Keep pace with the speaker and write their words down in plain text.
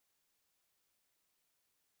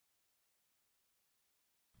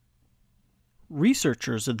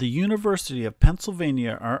Researchers at the University of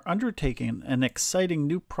Pennsylvania are undertaking an exciting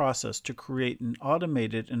new process to create an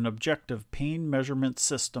automated and objective pain measurement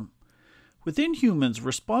system. Within humans,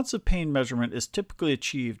 responsive pain measurement is typically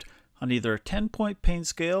achieved on either a 10-point pain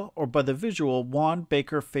scale or by the visual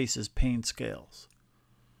Wand-Baker-Faces pain scales.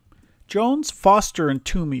 Jones, Foster, and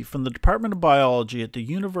Toomey from the Department of Biology at the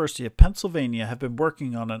University of Pennsylvania have been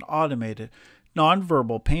working on an automated,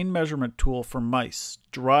 nonverbal pain measurement tool for mice,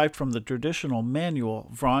 derived from the traditional manual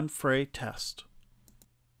von Frey test.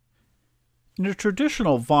 In a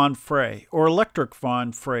traditional von Frey or electric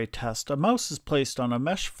von Frey test, a mouse is placed on a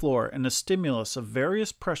mesh floor and a stimulus of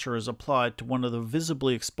various pressure is applied to one of the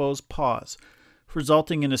visibly exposed paws,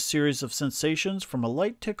 resulting in a series of sensations from a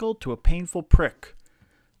light tickle to a painful prick.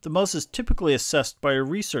 The mouse is typically assessed by a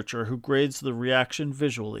researcher who grades the reaction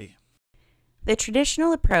visually. The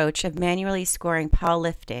traditional approach of manually scoring paw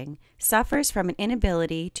lifting suffers from an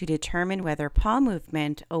inability to determine whether paw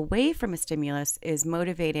movement away from a stimulus is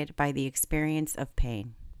motivated by the experience of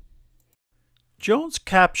pain. Jones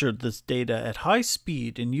captured this data at high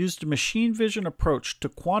speed and used a machine vision approach to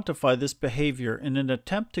quantify this behavior in an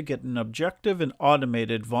attempt to get an objective and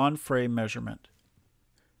automated von Frey measurement.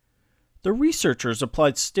 The researchers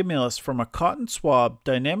applied stimulus from a cotton swab,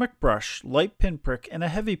 dynamic brush, light pinprick, and a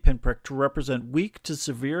heavy pinprick to represent weak to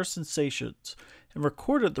severe sensations and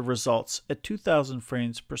recorded the results at 2,000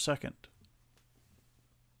 frames per second.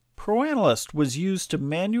 ProAnalyst was used to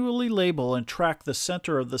manually label and track the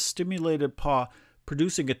center of the stimulated paw,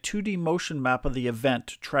 producing a 2D motion map of the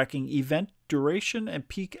event, tracking event duration and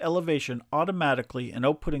peak elevation automatically and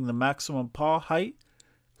outputting the maximum paw height,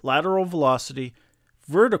 lateral velocity,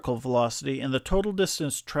 vertical velocity, and the total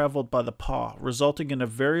distance traveled by the paw, resulting in a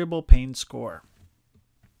variable pain score.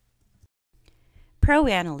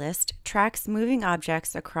 ProAnalyst tracks moving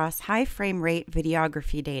objects across high frame rate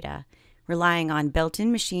videography data, relying on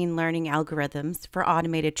built-in machine learning algorithms for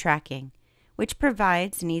automated tracking, which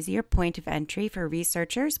provides an easier point of entry for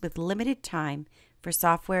researchers with limited time for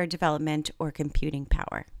software development or computing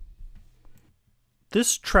power.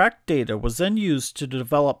 This tracked data was then used to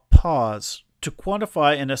develop PAWS, to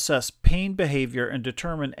quantify and assess pain behavior and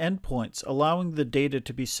determine endpoints, allowing the data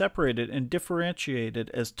to be separated and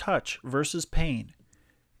differentiated as touch versus pain.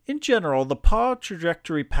 In general, the paw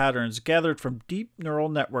trajectory patterns gathered from deep neural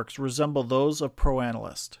networks resemble those of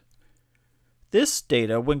ProAnalyst. This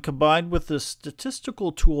data, when combined with the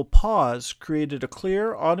statistical tool PAWS, created a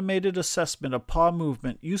clear, automated assessment of paw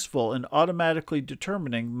movement useful in automatically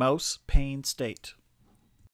determining mouse pain state.